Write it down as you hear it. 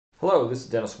Hello, this is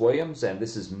Dennis Williams, and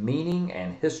this is Meaning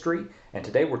and History, and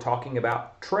today we're talking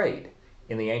about trade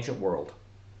in the ancient world.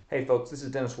 Hey folks, this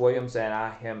is Dennis Williams, and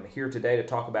I am here today to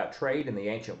talk about trade in the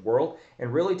ancient world,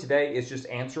 and really today is just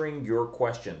answering your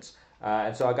questions.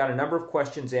 And so I got a number of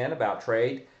questions in about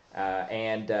trade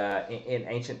in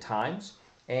ancient times,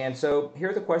 and so here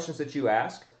are the questions that you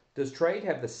ask. Does trade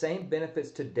have the same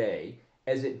benefits today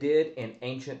as it did in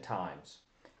ancient times?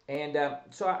 And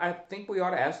so I think we ought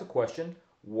to ask the question,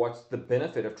 what's the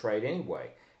benefit of trade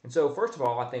anyway? And so, first of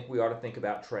all, I think we ought to think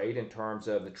about trade in terms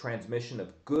of the transmission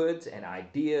of goods and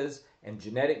ideas and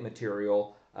genetic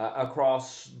material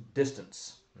across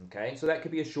distance. Okay, so that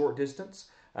could be a short distance,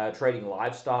 trading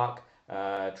livestock,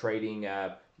 trading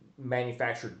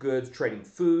manufactured goods, trading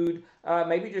food,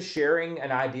 maybe just sharing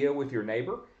an idea with your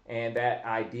neighbor, and that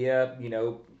idea,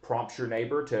 prompts your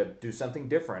neighbor to do something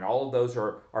different. All of those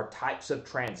are types of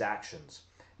transactions.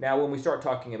 Now, when we start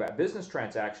talking about business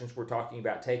transactions, we're talking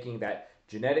about taking that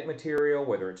genetic material,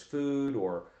 whether it's food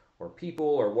or people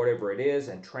or whatever it is,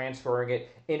 and transferring it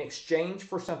in exchange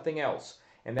for something else.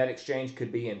 And that exchange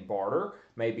could be in barter,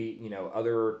 maybe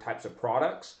other types of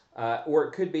products, or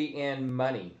it could be in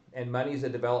money. And money is a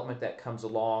development that comes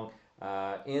along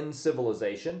in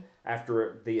civilization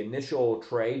after the initial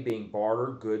trade being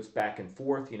barter, goods back and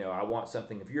forth. I want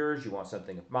something of yours, you want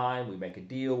something of mine, we make a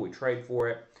deal, we trade for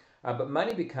it. But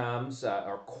money becomes,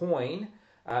 or coin,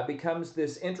 becomes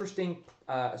this interesting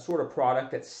sort of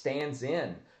product that stands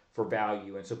in for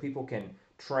value. And so people can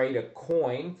trade a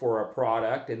coin for a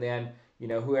product, and then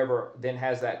whoever then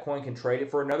has that coin can trade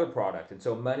it for another product. And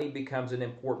so money becomes an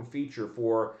important feature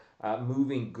for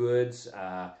moving goods,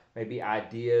 maybe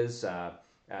ideas,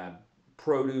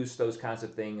 produce, those kinds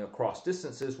of things across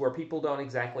distances where people don't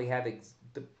exactly have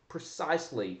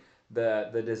precisely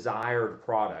the desired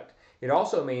product. It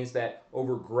also means that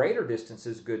over greater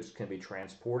distances, goods can be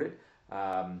transported.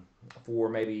 For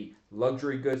maybe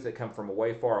luxury goods that come from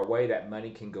far away, that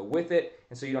money can go with it,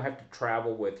 and so you don't have to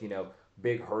travel with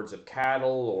big herds of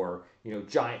cattle or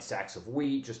giant sacks of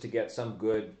wheat just to get some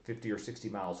good 50 or 60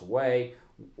 miles away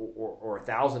or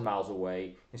 1,000 miles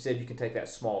away. Instead, you can take that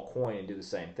small coin and do the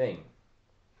same thing.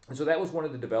 And so that was one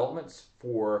of the developments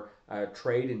for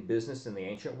trade and business in the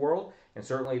ancient world, and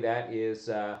certainly that is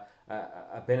a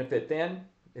benefit then.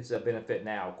 It's a benefit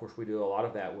now. Of course, we do a lot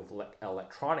of that with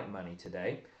electronic money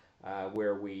today,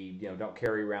 where we don't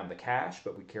carry around the cash,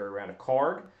 but we carry around a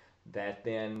card that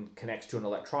then connects to an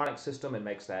electronic system and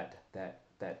makes that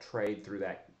trade through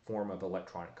that form of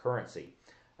electronic currency.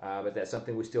 But that's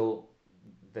something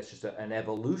that's just an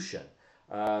evolution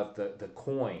of the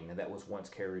coin that was once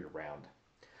carried around.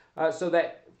 So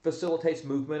that facilitates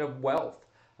movement of wealth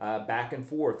back and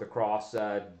forth across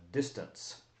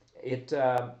distance.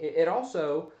 It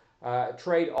also,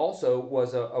 trade also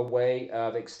was a way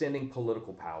of extending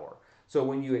political power. So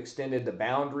when you extended the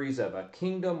boundaries of a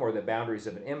kingdom or the boundaries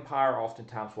of an empire,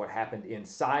 oftentimes what happened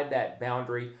inside that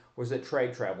boundary was that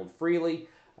trade traveled freely.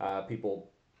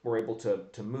 People were able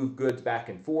to move goods back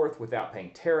and forth without paying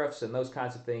tariffs and those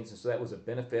kinds of things. And so that was a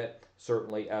benefit,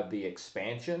 certainly, of the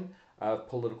expansion of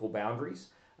political boundaries.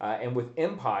 And with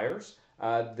empires,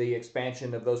 the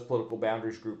expansion of those political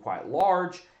boundaries grew quite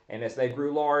large. And as they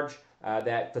grew large,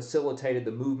 that facilitated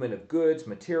the movement of goods,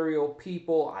 material,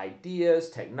 people, ideas,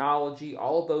 technology,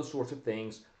 all of those sorts of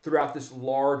things throughout this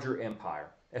larger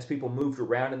empire as people moved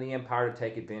around in the empire to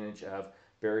take advantage of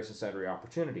various and sundry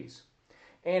opportunities.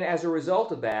 And as a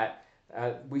result of that,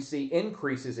 we see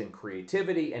increases in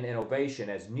creativity and innovation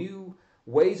as new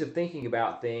ways of thinking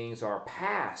about things are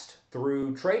passed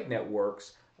through trade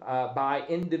networks by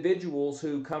individuals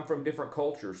who come from different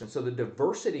cultures. And so the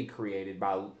diversity created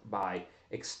by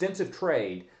extensive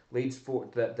trade leads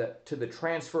to the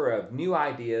transfer of new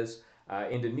ideas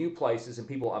into new places, and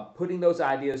people are putting those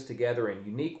ideas together in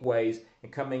unique ways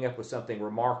and coming up with something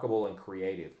remarkable and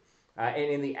creative.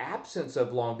 And in the absence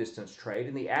of long-distance trade,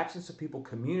 in the absence of people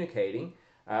communicating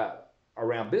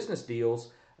around business deals,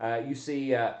 you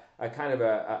see a kind of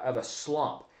a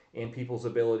slump in people's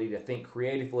ability to think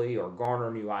creatively or garner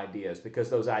new ideas, because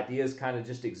those ideas kind of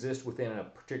just exist within a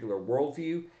particular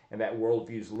worldview, and that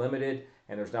worldview is limited,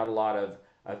 and there's not a lot of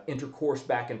intercourse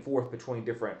back and forth between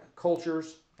different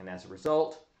cultures, and as a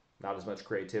result, not as much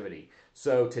creativity.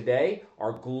 So today,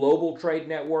 our global trade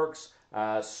networks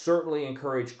certainly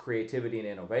encourage creativity and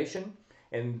innovation,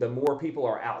 and the more people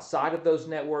are outside of those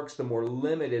networks, the more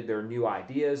limited their new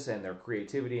ideas and their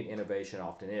creativity and innovation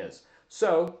often is.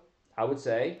 So I would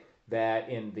say that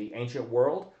in the ancient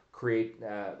world,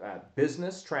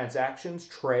 business transactions,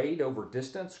 trade over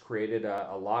distance created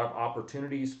a lot of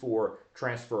opportunities for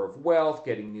transfer of wealth,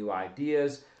 getting new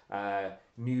ideas,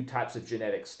 new types of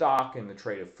genetic stock and the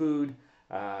trade of food,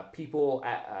 people,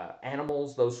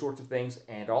 animals, those sorts of things,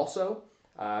 and also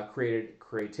created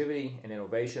creativity and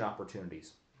innovation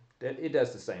opportunities. It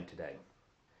does the same today.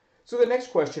 So the next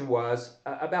question was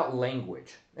about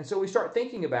language. And so we start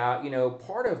thinking about,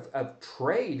 part of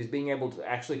trade is being able to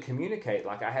actually communicate.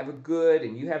 Like, I have a good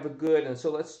and you have a good, and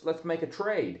so let's make a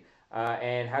trade.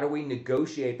 And how do we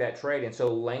negotiate that trade? And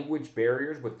so language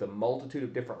barriers with the multitude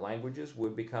of different languages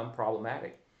would become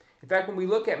problematic. In fact, when we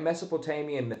look at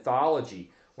Mesopotamian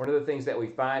mythology, one of the things that we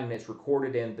find, and it's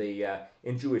recorded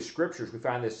in Jewish scriptures, we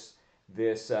find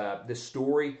this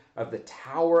story of the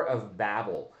Tower of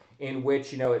Babel, in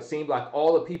which it seemed like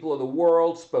all the people of the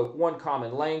world spoke one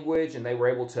common language, and they were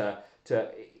able to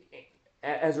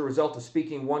as a result of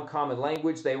speaking one common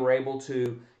language, they were able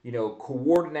to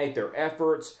coordinate their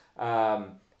efforts.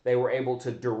 They were able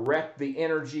to direct the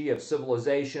energy of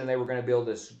civilization, and they were going to build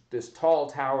this tall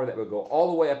tower that would go all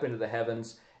the way up into the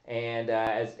heavens. And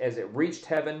as it reached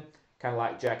heaven, kind of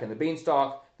like Jack and the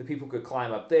Beanstalk, the people could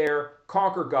climb up there,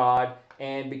 conquer God,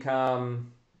 and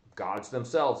become gods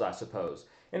themselves, I suppose.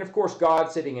 And of course,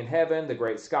 God sitting in heaven, the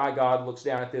great sky god, looks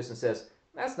down at this and says,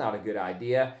 that's not a good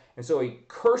idea. And so he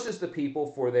curses the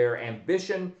people for their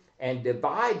ambition and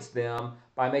divides them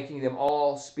by making them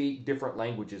all speak different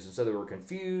languages. And so they were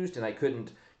confused and they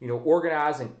couldn't,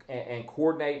 organize and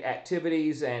coordinate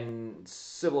activities, and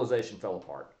civilization fell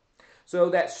apart. So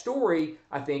that story,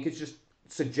 I think, is just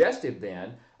suggestive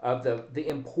then of the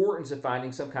importance of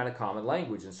finding some kind of common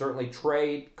language. And certainly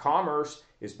trade, commerce,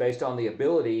 is based on the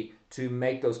ability to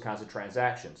make those kinds of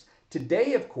transactions.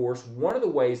 Today, of course, one of the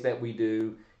ways that we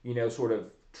do, sort of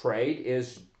trade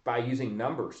is by using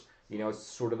numbers. It's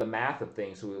sort of the math of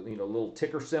things. So, little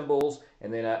ticker symbols,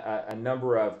 and then a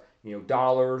number of,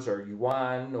 dollars or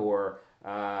yuan or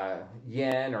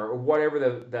yen or whatever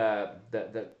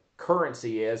the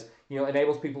currency is,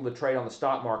 enables people to trade on the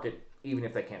stock market, even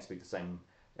if they can't speak the same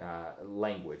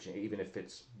language, even if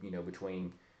it's,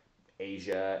 between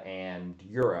Asia and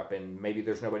Europe, and maybe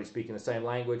there's nobody speaking the same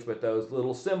language, but those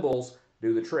little symbols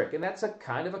do the trick, and that's a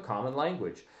kind of a common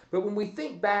language. But when we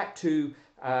think back to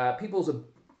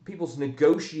people's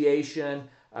negotiation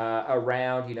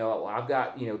around, I've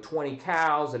got 20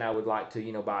 cows, and I would like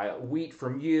to buy wheat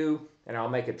from you, and I'll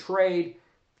make a trade.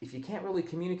 If you can't really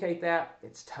communicate that,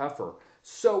 it's tougher.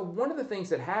 So one of the things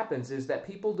that happens is that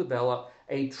people develop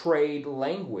a trade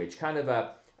language, kind of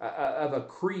a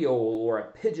Creole or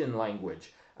a pidgin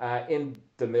language. In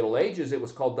the Middle Ages, it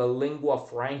was called the lingua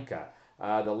franca,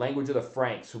 the language of the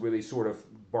Franks, who were these sort of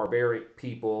barbaric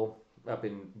people up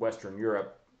in Western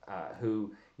Europe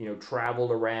who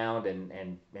traveled around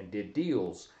and did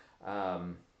deals,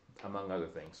 among other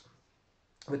things.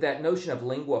 But that notion of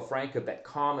lingua franca, that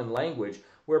common language,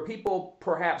 where people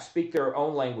perhaps speak their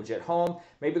own language at home.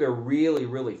 Maybe they're really,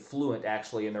 really fluent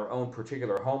actually in their own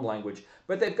particular home language,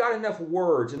 but they've got enough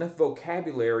words, enough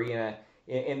vocabulary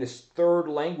in this third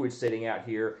language sitting out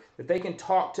here that they can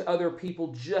talk to other people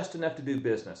just enough to do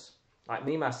business. Like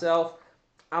me, myself,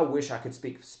 I wish I could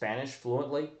speak Spanish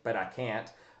fluently, but I can't.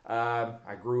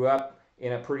 I grew up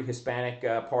in a pretty Hispanic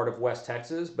part of West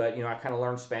Texas, but I kind of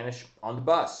learned Spanish on the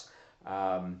bus.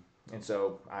 And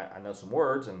so I know some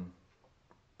words, and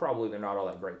probably they're not all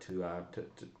that great to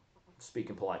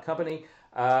speak in polite company.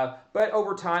 But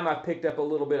over time, I've picked up a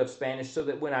little bit of Spanish so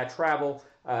that when I travel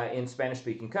in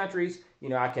Spanish-speaking countries,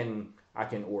 I can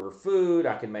order food,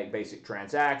 I can make basic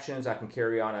transactions, I can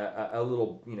carry on a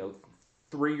little,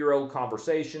 3-year-old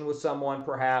conversation with someone,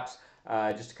 perhaps,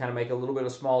 just to kind of make a little bit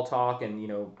of small talk and,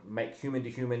 make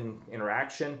human-to-human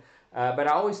interaction. But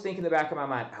I always think in the back of my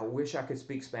mind, I wish I could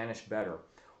speak Spanish better.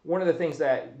 One of the things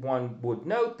that one would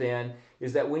note then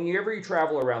is that whenever you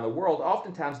travel around the world,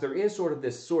 oftentimes there is sort of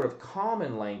this sort of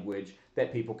common language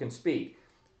that people can speak.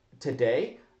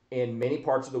 Today, in many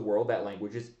parts of the world, that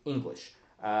language is English.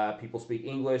 People speak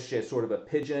English as sort of a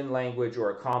pidgin language or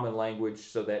a common language,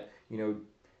 so that,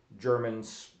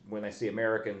 Germans, when they see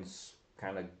Americans,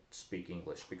 kind of speak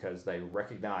English because they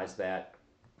recognize that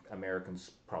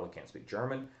Americans probably can't speak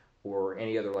German or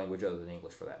any other language other than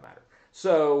English for that matter.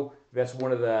 So that's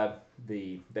one of the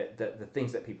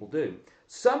things that people do.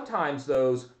 Sometimes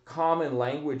those common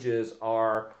languages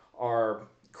are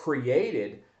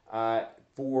created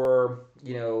for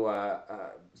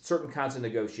certain kinds of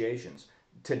negotiations.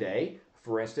 Today,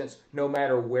 for instance, no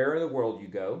matter where in the world you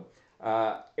go,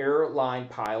 airline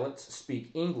pilots speak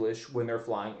English when they're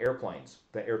flying airplanes.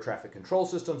 The air traffic control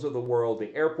systems of the world,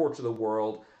 the airports of the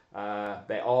world,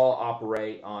 they all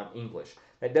operate on English.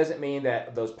 That doesn't mean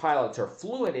that those pilots are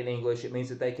fluent in English. It means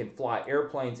that they can fly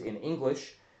airplanes in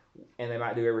English, and they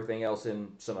might do everything else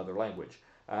in some other language.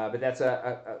 But that's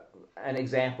an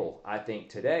example, I think,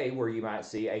 today where you might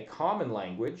see a common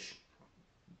language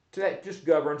that just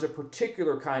governs a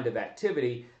particular kind of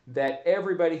activity that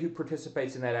everybody who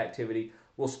participates in that activity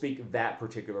will speak that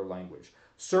particular language.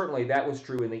 Certainly that was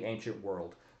true in the ancient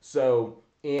world. So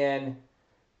in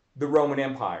the Roman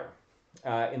Empire,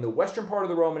 in the western part of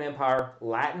the Roman Empire,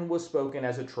 Latin was spoken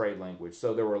as a trade language.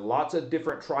 So there were lots of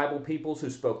different tribal peoples who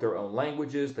spoke their own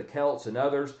languages, the Celts and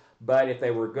others, but if they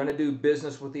were going to do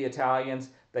business with the Italians,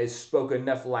 they spoke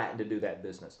enough Latin to do that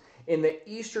business. In the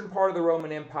eastern part of the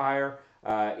Roman Empire,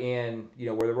 where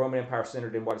the Roman Empire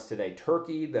centered in what is today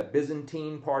Turkey, the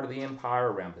Byzantine part of the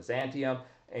empire around Byzantium,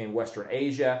 in Western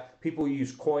Asia, people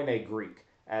used Koine Greek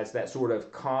as that sort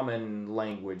of common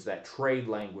language, that trade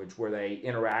language where they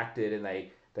interacted and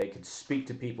they could speak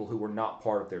to people who were not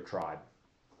part of their tribe.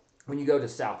 When you go to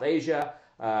South Asia,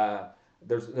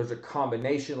 there's a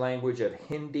combination language of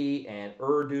Hindi and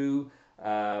Urdu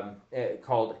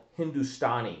called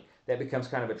Hindustani. That becomes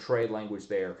kind of a trade language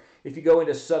there. If you go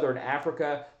into southern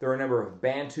Africa, there are a number of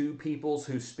Bantu peoples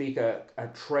who speak a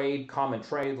common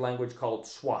trade language called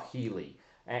Swahili.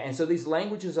 And so these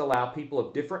languages allow people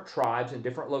of different tribes and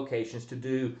different locations to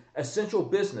do essential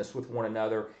business with one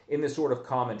another in this sort of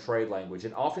common trade language.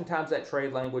 And oftentimes that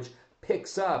trade language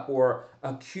picks up or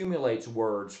accumulates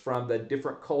words from the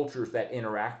different cultures that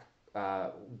interact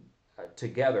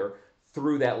together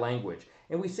through that language.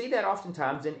 And we see that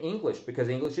oftentimes in English, because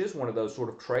English is one of those sort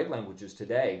of trade languages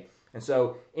today. And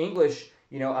so English,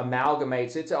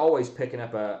 amalgamates, it's always picking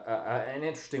up an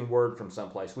interesting word from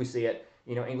someplace. We see it,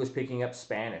 English picking up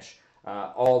Spanish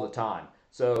all the time.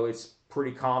 So it's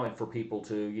pretty common for people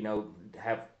to,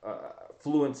 have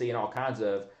fluency in all kinds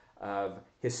of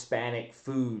Hispanic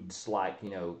foods like,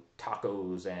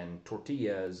 tacos and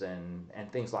tortillas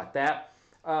and things like that.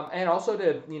 And also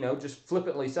to, just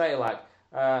flippantly say like,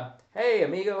 hey,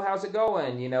 amigo, how's it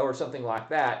going? Or something like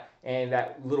that. And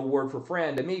that little word for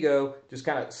friend, amigo, just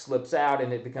kind of slips out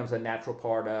and it becomes a natural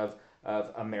part of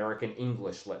American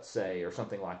English, let's say, or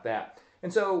something like that.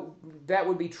 And so that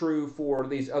would be true for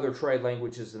these other trade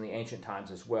languages in the ancient times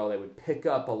as well. They would pick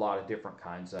up a lot of different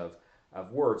kinds of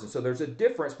words. And so there's a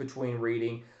difference between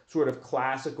reading sort of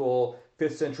classical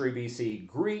 5th century BC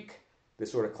Greek,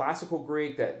 this sort of classical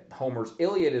Greek that Homer's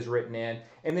Iliad is written in,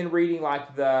 and then reading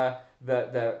like the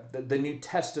New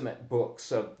Testament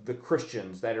books of the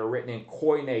Christians that are written in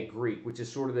Koine Greek, which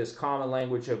is sort of this common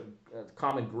language of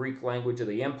common Greek language of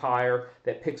the empire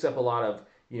that picks up a lot of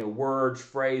words,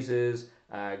 phrases,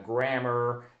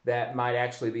 grammar that might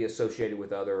actually be associated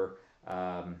with other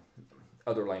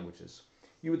languages.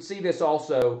 You would see this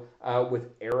also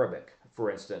with Arabic,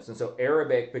 for instance. And so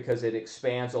Arabic, because it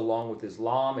expands along with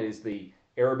Islam,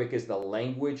 Arabic is the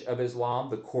language of Islam.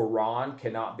 The Quran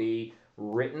cannot be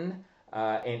written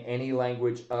in any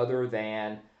language other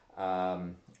than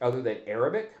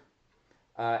Arabic.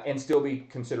 And still be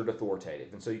considered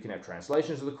authoritative. And so you can have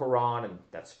translations of the Quran, and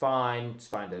that's fine. It's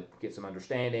fine to get some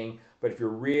understanding. But if you're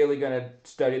really going to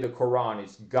study the Quran,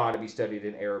 it's got to be studied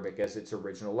in Arabic as its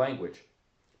original language,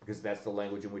 because that's the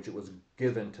language in which it was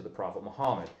given to the Prophet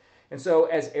Muhammad. And so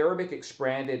as Arabic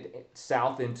expanded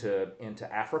south into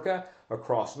Africa,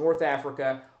 across North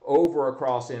Africa, over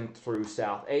across in through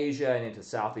South Asia and into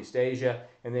Southeast Asia,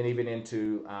 and then even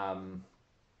into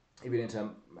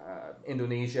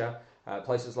Indonesia,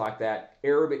 places like that,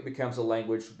 Arabic becomes a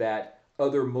language that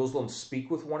other Muslims speak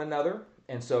with one another.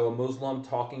 And so a Muslim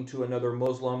talking to another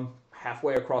Muslim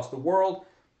halfway across the world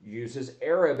uses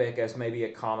Arabic as maybe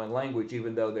a common language,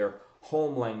 even though their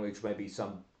home language may be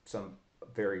some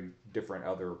very different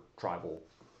other tribal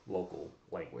local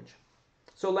language.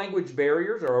 So language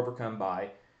barriers are overcome by,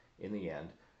 in the end,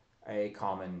 a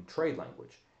common trade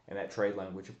language. And that trade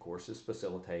language, of course, is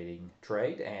facilitating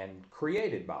trade and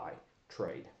created by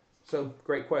trade. So,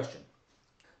 great question.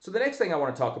 So the next thing I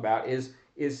want to talk about is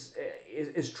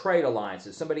trade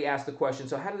alliances. Somebody asked the question,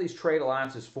 so how do these trade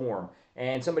alliances form?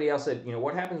 And somebody else said,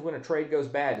 what happens when a trade goes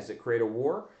bad? Does it create a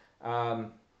war?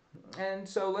 And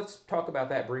so let's talk about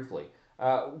that briefly.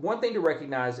 One thing to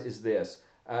recognize is this.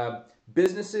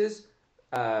 Businesses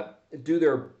do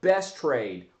their best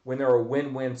trade when there are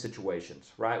win-win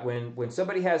situations, right? When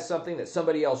somebody has something that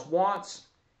somebody else wants,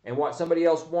 and what somebody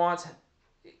else wants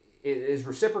is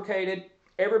reciprocated,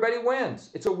 everybody wins.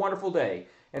 It's a wonderful day.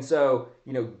 And so,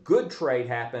 good trade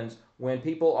happens when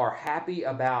people are happy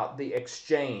about the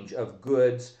exchange of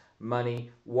goods, money,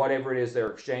 whatever it is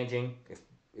they're exchanging.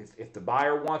 If the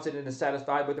buyer wants it and is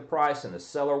satisfied with the price, and the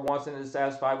seller wants it and is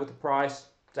satisfied with the price,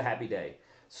 it's a happy day.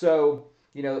 So,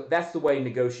 that's the way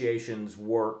negotiations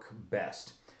work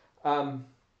best.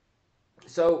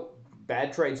 So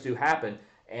bad trades do happen.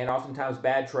 And oftentimes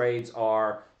bad trades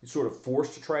are sort of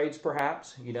forced trades,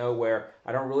 perhaps, where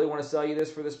I don't really want to sell you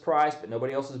this for this price, but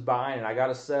nobody else is buying and I got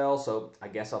to sell, so I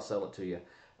guess I'll sell it to you.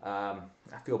 I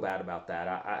feel bad about that.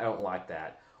 I don't like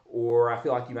that. Or I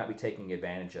feel like you might be taking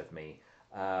advantage of me.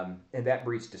 And that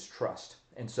breeds distrust.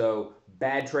 And so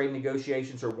bad trade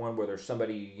negotiations are one where there's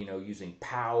somebody, using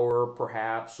power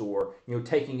perhaps, or,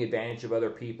 taking advantage of other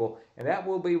people. And that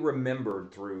will be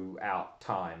remembered throughout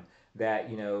time that,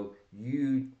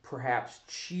 you perhaps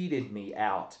cheated me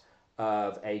out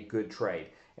of a good trade.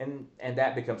 And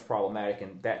that becomes problematic,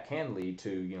 and that can lead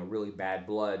to, really bad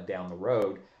blood down the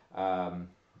road.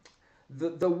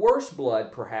 The worst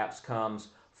blood perhaps comes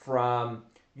from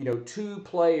two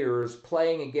players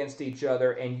playing against each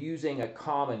other and using a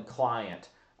common client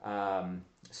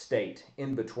state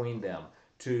in between them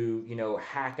to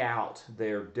hack out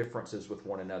their differences with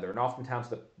one another. And oftentimes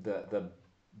the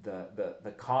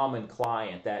common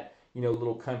client, that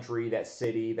little country, that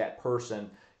city, that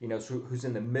person, who's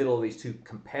in the middle of these two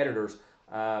competitors,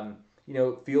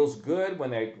 feels good when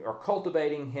they are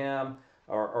cultivating him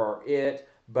or it.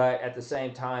 But at the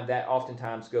same time, that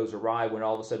oftentimes goes awry when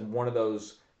all of a sudden one of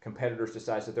those competitors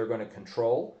decides that they're going to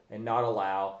control and not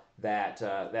allow that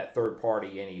third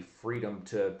party any freedom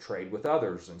to trade with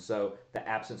others. And so the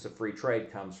absence of free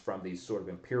trade comes from these sort of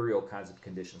imperial kinds of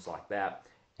conditions like that.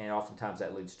 And oftentimes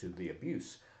that leads to the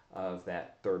abuse of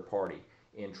that third party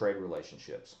in trade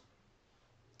relationships.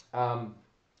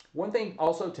 One thing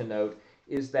also to note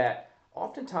is that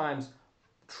oftentimes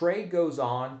trade goes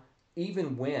on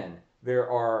even when there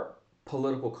are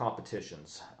political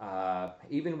competitions,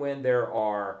 even when there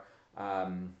are,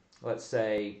 let's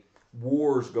say,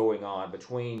 wars going on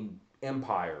between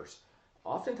empires.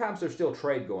 Oftentimes there's still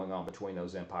trade going on between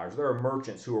those empires. There are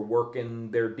merchants who are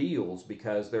working their deals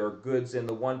because there are goods in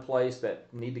the one place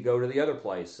that need to go to the other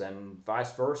place, and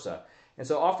vice versa. And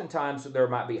so oftentimes there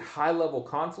might be high-level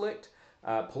conflict,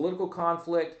 political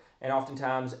conflict, and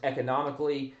oftentimes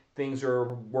economically things are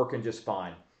working just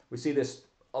fine. We see this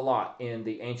a lot in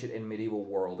the ancient and medieval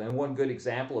world, and one good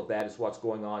example of that is what's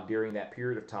going on during that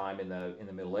period of time in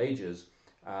the Middle Ages,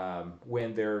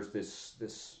 when there's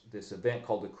this event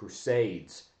called the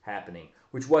Crusades happening,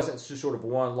 which wasn't just sort of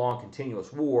one long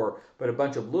continuous war, but a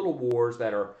bunch of little wars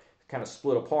that are kind of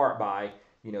split apart by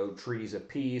treaties of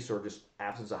peace or just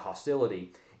absence of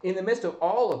hostility. In the midst of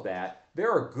all of that,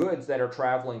 there are goods that are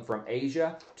traveling from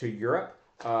Asia to Europe,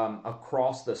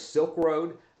 across the Silk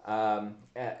Road,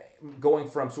 going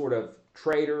from sort of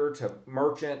trader to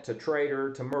merchant to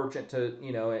trader to merchant to,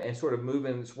 and sort of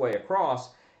moving its way across.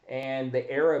 And the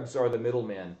Arabs are the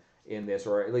middlemen in this,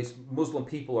 or at least Muslim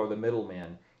people are the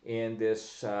middlemen in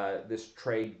this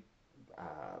trade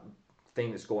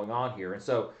thing that's going on here. And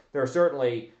so there are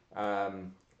certainly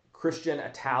Christian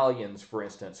Italians, for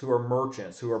instance, who are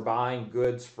merchants, who are buying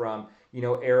goods from,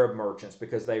 Arab merchants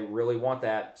because they really want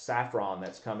that saffron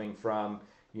that's coming from,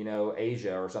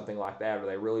 Asia or something like that, or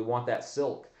they really want that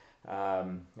silk.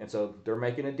 And so they're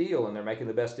making a deal, and they're making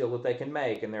the best deal that they can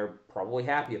make, and they're probably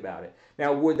happy about it.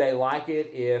 Now, would they like it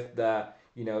if the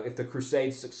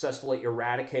Crusades successfully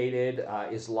eradicated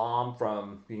Islam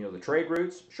from, the trade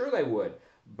routes? Sure they would.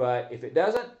 But if it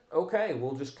doesn't, okay,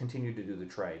 we'll just continue to do the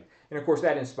trade. And of course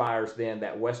that inspires then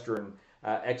that Western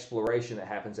exploration that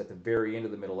happens at the very end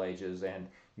of the Middle Ages, and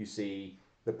you see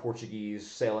the Portuguese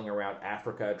sailing around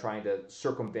Africa trying to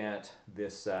circumvent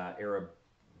this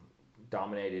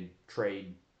Arab-dominated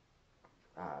trade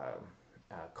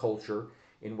culture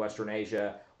in Western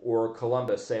Asia, or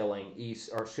Columbus sailing east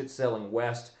or sailing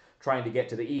west trying to get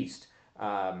to the east.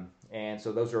 And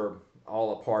so those are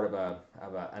all a part of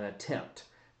an attempt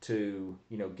to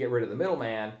get rid of the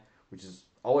middleman, which is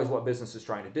always what business is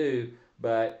trying to do.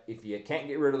 But if you can't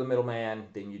get rid of the middleman,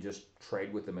 then you just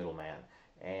trade with the middleman.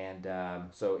 And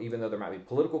so even though there might be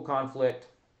political conflict,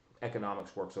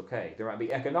 economics works okay. There might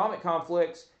be economic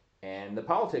conflicts, and the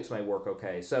politics may work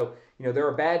okay. So there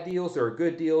are bad deals, there are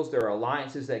good deals, there are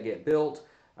alliances that get built,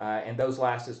 and those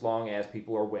last as long as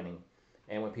people are winning.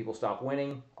 And when people stop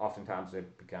winning, oftentimes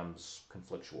it becomes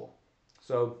conflictual.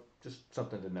 So just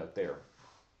something to note there.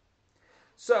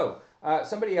 So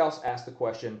somebody else asked the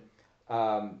question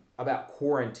about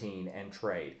quarantine and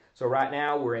trade. So right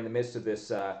now we're in the midst of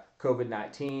this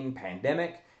COVID-19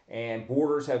 pandemic, and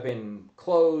borders have been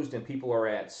closed, and people are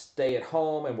at stay at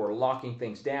home, and we're locking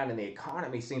things down, and the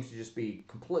economy seems to just be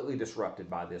completely disrupted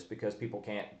by this because people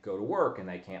can't go to work, and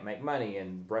they can't make money,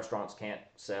 and restaurants can't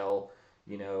sell,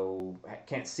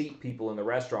 can't seat people in the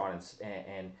restaurants,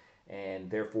 and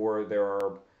therefore there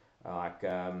are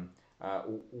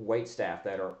wait staff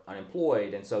that are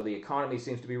unemployed, and so the economy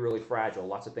seems to be really fragile.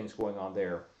 Lots of things going on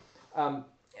there.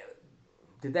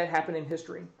 Did that happen in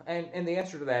history? And the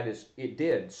answer to that is it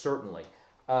did, certainly.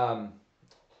 Um,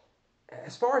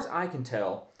 as far as I can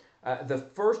tell, the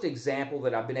first example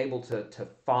that I've been able to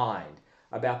find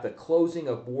about the closing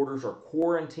of borders or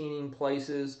quarantining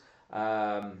places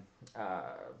um, uh,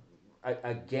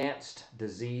 against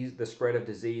disease, the spread of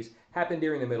disease, happened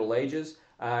during the Middle Ages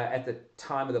at the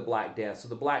time of the Black Death. So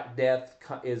the Black Death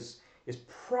is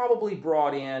probably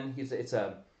brought in. It's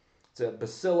a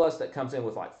bacillus that comes in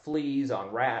with like fleas on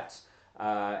rats,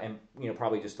 and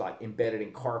probably just like embedded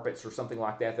in carpets or something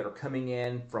like that are coming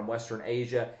in from Western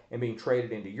Asia and being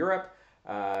traded into Europe.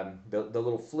 The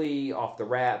little flea off the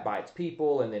rat bites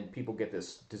people, and then people get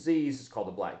this disease. It's called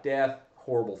the Black Death.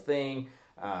 Horrible thing.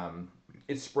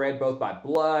 It's spread both by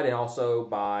blood and also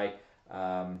by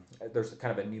there's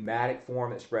kind of a pneumatic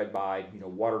form that's spread by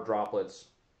water droplets,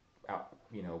 out,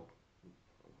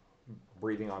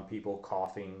 breathing on people,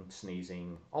 coughing,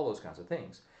 sneezing, all those kinds of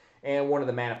things. And one of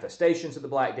the manifestations of the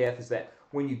Black Death is that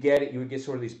when you get it, you would get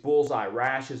sort of these bullseye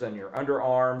rashes on your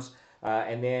underarms,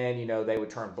 and then they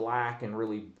would turn black and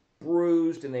really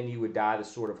bruised, and then you would die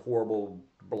this sort of horrible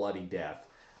bloody death.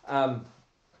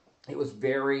 It was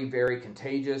very, very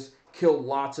contagious, killed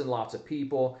lots and lots of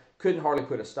people, couldn't hardly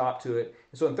put a stop to it.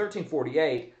 And so in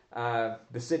 1348,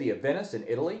 the city of Venice in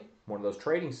Italy, one of those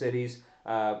trading cities,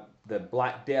 the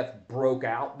Black Death broke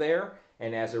out there,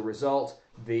 and as a result,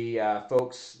 the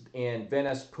folks in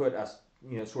Venice put a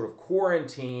sort of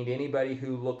quarantined anybody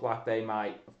who looked like they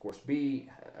might, of course, be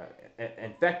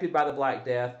infected by the Black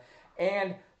Death,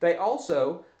 and they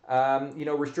also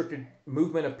restricted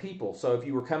movement of people. So if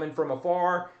you were coming from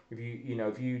afar, if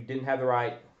you didn't have the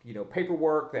right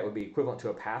paperwork that would be equivalent to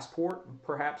a passport,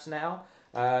 perhaps now.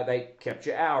 They kept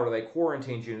you out, or they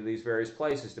quarantined you to these various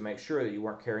places to make sure that you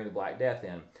weren't carrying the Black Death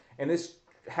in. And this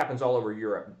happens all over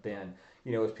Europe then.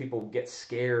 As people get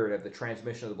scared of the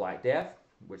transmission of the Black Death,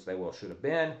 which they well should have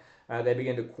been, they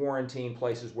begin to quarantine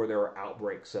places where there are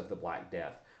outbreaks of the Black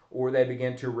Death. Or they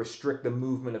begin to restrict the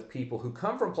movement of people who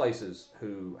come from places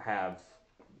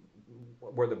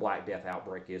where the Black Death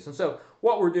outbreak is. And so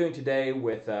what we're doing today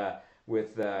with the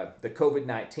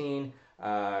COVID-19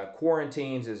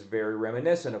 quarantines is very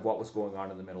reminiscent of what was going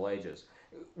on in the Middle Ages.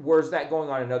 Was that going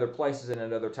on in other places and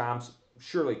at other times?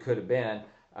 Surely could have been.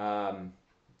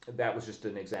 That was just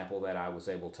an example that I was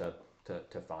able to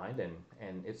find,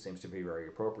 and it seems to be very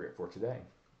appropriate for today.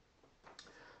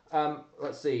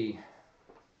 Let's see.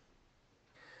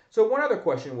 So one other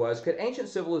question was, could ancient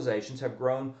civilizations have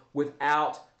grown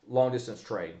without long-distance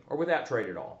trade, or without trade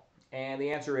at all? And the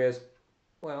answer is,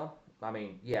 well,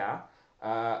 yeah.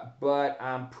 But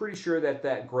I'm pretty sure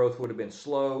that growth would have been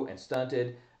slow and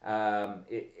stunted,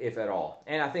 if at all.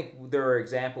 And I think there are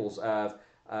examples of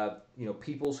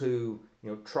peoples who,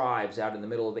 tribes out in the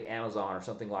middle of the Amazon or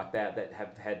something like that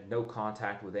have had no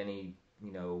contact with any,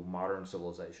 modern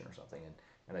civilization or something,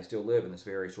 and they still live in this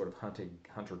very sort of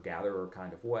hunter-gatherer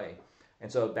kind of way. And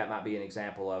so that might be an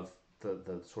example of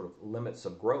the sort of limits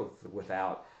of growth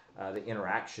without the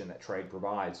interaction that trade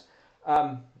provides.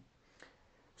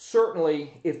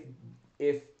 Certainly,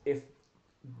 if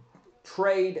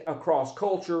trade across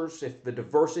cultures, if the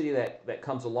diversity that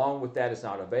comes along with that is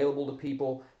not available to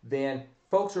people, then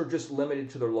folks are just limited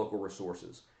to their local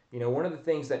resources. One of the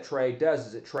things that trade does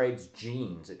is it trades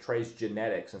genes, it trades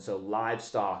genetics, and so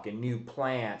livestock and new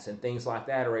plants and things like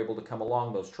that are able to come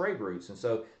along those trade routes, and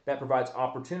so that provides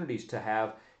opportunities to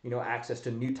have access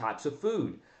to new types of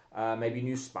food. Maybe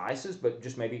new spices, but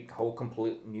just maybe whole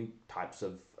complete new types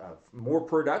of more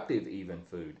productive even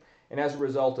food. And as a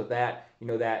result of that,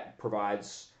 that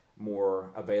provides more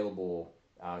available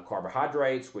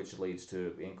carbohydrates, which leads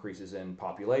to increases in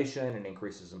population, and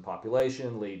increases in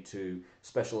population lead to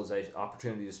specialization,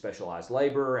 opportunity to specialize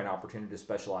labor, and opportunity to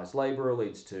specialize labor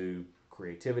leads to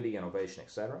creativity, innovation,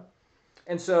 etc.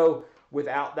 And so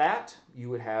without that, you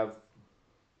would have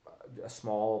a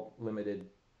small, limited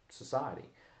society.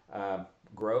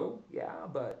 Grow, yeah,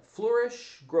 but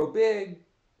flourish, grow big,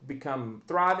 become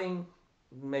thriving,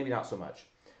 maybe not so much.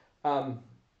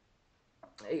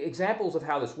 Examples of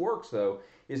how this works, though,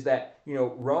 is that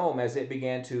Rome, as it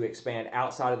began to expand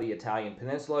outside of the Italian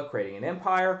peninsula, creating an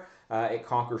empire, it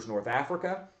conquers North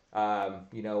Africa.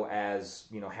 As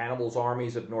Hannibal's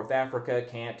armies of North Africa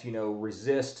can't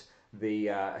resist the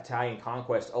Italian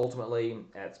conquest. Ultimately,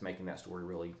 that's making that story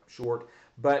really short.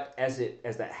 But as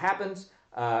that happens,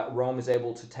 Rome is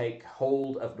able to take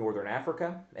hold of northern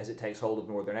Africa. As it takes hold of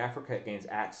northern Africa, it gains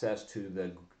access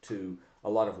to a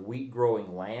lot of wheat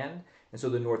growing land. And so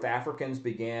the North Africans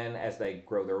began, as they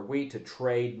grow their wheat, to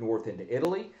trade north into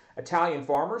Italy. Italian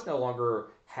farmers no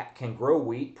longer can grow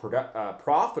wheat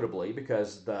profitably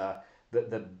because the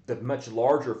the much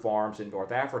larger farms in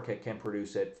North Africa can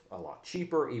produce it a lot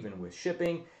cheaper, even with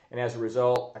shipping. And as a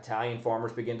result, Italian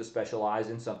farmers begin to specialize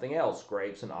in something else,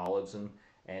 grapes and olives and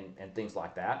things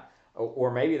like that.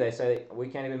 Or maybe they say, we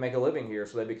can't even make a living here,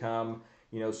 so they become,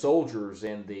 soldiers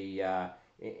in the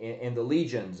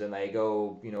legions, and they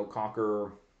go,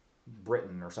 conquer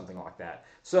Britain or something like that.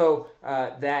 So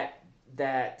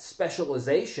that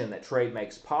specialization that trade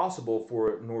makes possible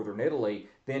for northern Italy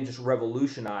then just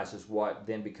revolutionizes what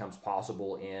then becomes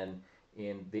possible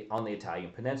on the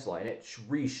Italian peninsula, and it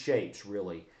reshapes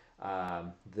really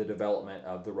the development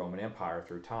of the Roman Empire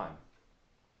through time.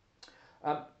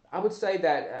 I would say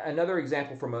that another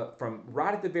example from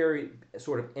right at the very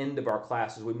sort of end of our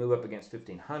class as we move up against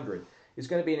 1500 is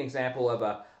going to be an example of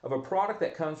a product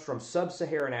that comes from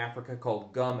sub-Saharan Africa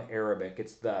called gum arabic.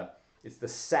 It's the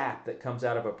sap that comes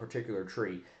out of a particular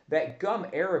tree. That gum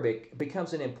arabic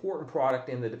becomes an important product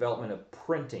in the development of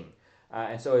printing.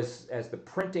 And so as the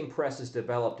printing press is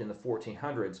developed in the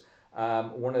 1400s,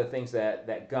 one of the things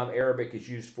that gum arabic is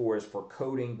used for is for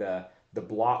coating the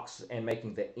blocks and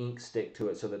making the ink stick to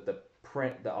it so that the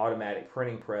automatic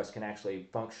printing press can actually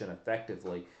function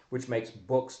effectively, which makes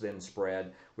books then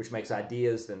spread, which makes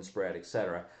ideas then spread,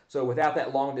 etc. So without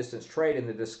that long distance trade and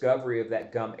the discovery of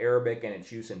that gum arabic and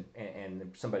its use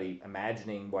and somebody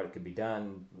imagining what could be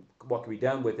done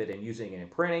with it and using it in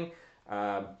printing,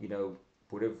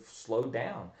 would have slowed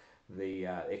down the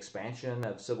expansion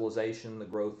of civilization, the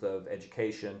growth of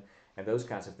education, and those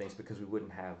kinds of things, because we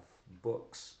wouldn't have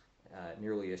books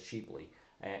nearly as cheaply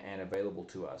and available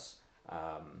to us.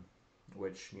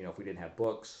 Which, if we didn't have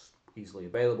books easily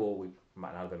available, we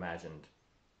might not have imagined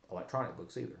electronic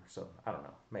books either. So I don't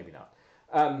know, maybe not.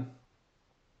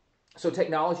 So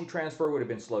technology transfer would have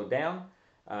been slowed down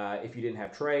if you didn't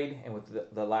have trade, and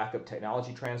with the lack of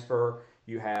technology transfer,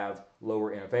 you have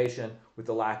lower innovation. With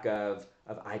the lack of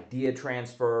idea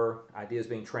transfer, ideas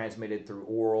being transmitted through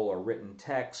oral or written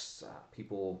texts,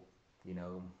 people,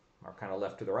 are kind of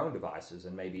left to their own devices,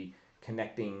 and maybe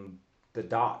connecting the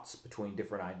dots between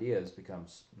different ideas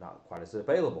becomes not quite as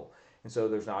available. And so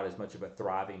there's not as much of a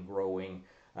thriving, growing,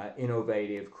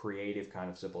 innovative, creative kind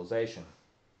of civilization.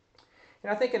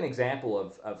 And I think an example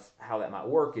of how that might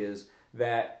work is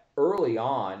that early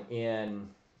on in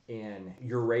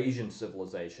Eurasian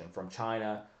civilization, from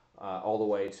China all the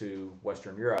way to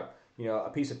Western Europe, a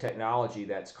piece of technology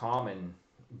that's common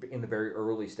in the very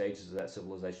early stages of that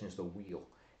civilization is the wheel.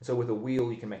 So with a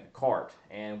wheel, you can make a cart,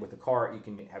 and with a cart, you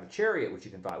can have a chariot, which you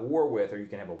can fight war with, or you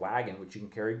can have a wagon, which you can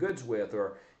carry goods with,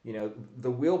 or the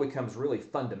wheel becomes really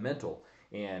fundamental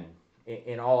in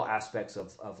all aspects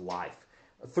of life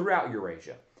throughout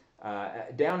Eurasia,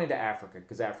 down into Africa,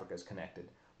 because Africa is connected.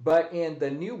 But in the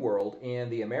New World,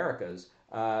 in the Americas,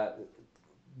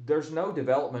 there's no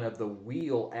development of the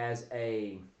wheel as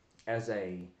a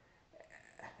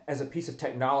piece of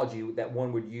technology that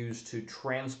one would use to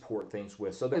transport things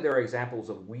with. So there are examples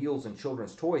of wheels in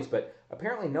children's toys, but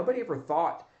apparently nobody ever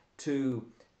thought to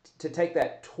take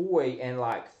that toy and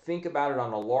think about it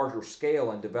on a larger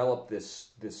scale and develop this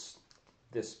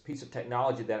piece of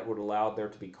technology that would allow there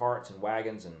to be carts and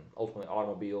wagons and ultimately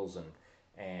automobiles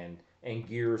and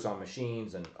gears on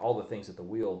machines and all the things that the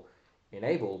wheel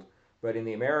enabled. But in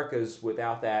the Americas,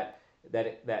 without that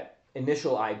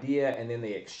initial idea and then the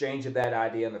exchange of that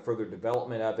idea and the further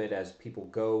development of it as people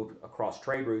go across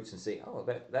trade routes and see, oh,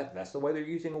 that's the way they're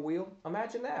using a wheel.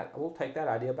 Imagine that. We'll take that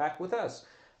idea back with us.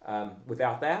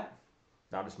 Without that,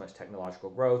 not as much technological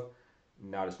growth,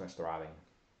 not as much thriving.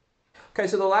 Okay,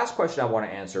 so the last question I want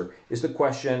to answer is the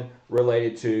question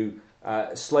related to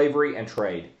slavery and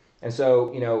trade. And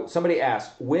so, somebody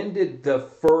asked, when did the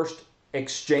first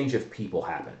exchange of people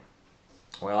happen?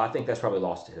 Well, I think that's probably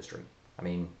lost to history. I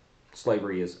mean,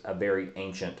 slavery is a very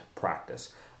ancient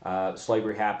practice.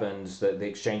 Slavery happens, the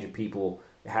exchange of people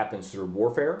happens through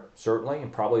warfare, certainly,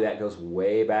 and probably that goes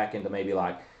way back into maybe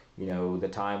the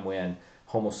time when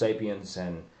Homo sapiens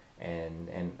and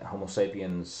Homo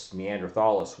sapiens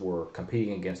Neanderthalis were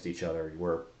competing against each other,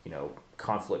 where,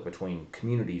 conflict between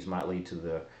communities might lead to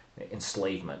the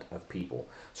enslavement of people.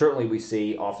 Certainly we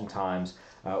see oftentimes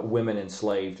women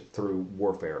enslaved through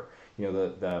warfare.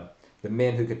 The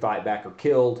men who could fight back are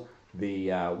killed.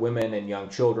 The women and young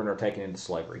children are taken into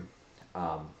slavery.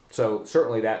 So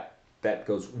certainly that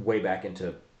goes way back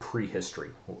into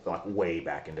prehistory, way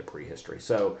back into prehistory.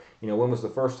 So, when was the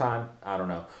first time? I don't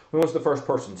know. When was the first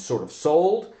person sort of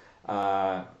sold,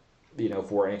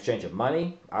 for an exchange of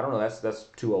money? I don't know. That's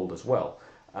too old as well.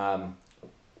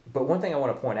 But one thing I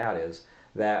want to point out is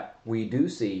that we do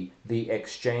see the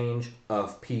exchange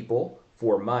of people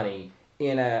for money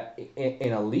in a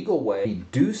legal way. We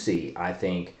do see, I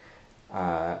think,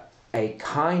 a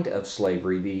kind of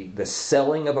slavery, the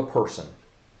selling of a person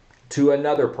to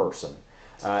another person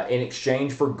in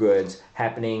exchange for goods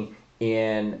happening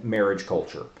in marriage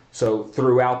culture. So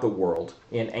throughout the world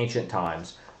in ancient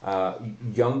times,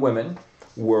 young women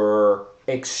were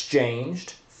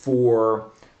exchanged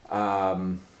for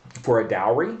a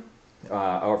dowry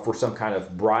or for some kind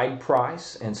of bride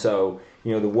price, and so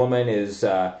the woman is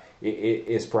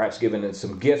perhaps given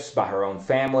some gifts by her own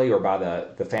family or by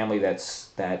the family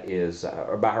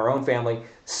or by her own family,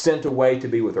 sent away to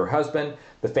be with her husband.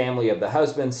 The family of the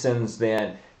husband sends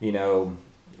then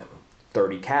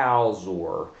 30 cows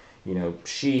or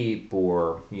sheep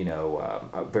or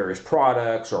various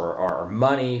products or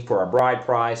money for a bride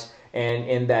price, and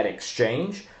in that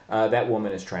exchange that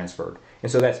woman is transferred.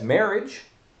 And so that's marriage,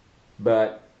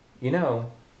 but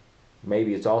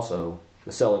maybe it's also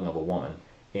the selling of a woman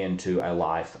into a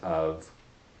life of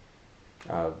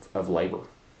labor,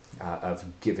 of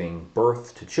giving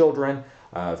birth to children,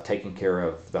 of taking care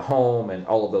of the home, and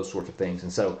all of those sorts of things.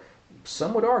 And so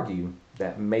some would argue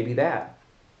that maybe that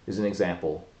is an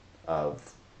example of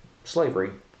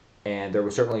slavery, and there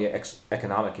were certainly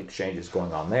economic exchanges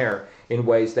going on there in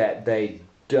ways that they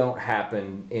don't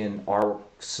happen in our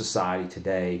society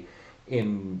today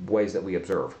in ways that we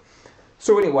observe.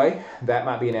 So anyway, that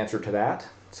might be an answer to that.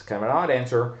 It's kind of an odd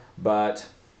answer, but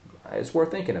it's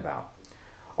worth thinking about.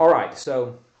 All right,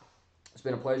 so it's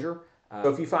been a pleasure. So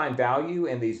if you find value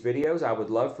in these videos, I would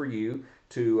love for you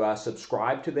to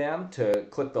subscribe to them, to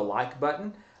click the like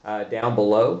button down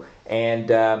below,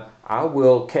 and I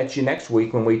will catch you next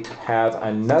week when we have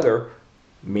another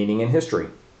Meaning in History.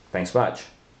 Thanks much.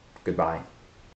 Goodbye.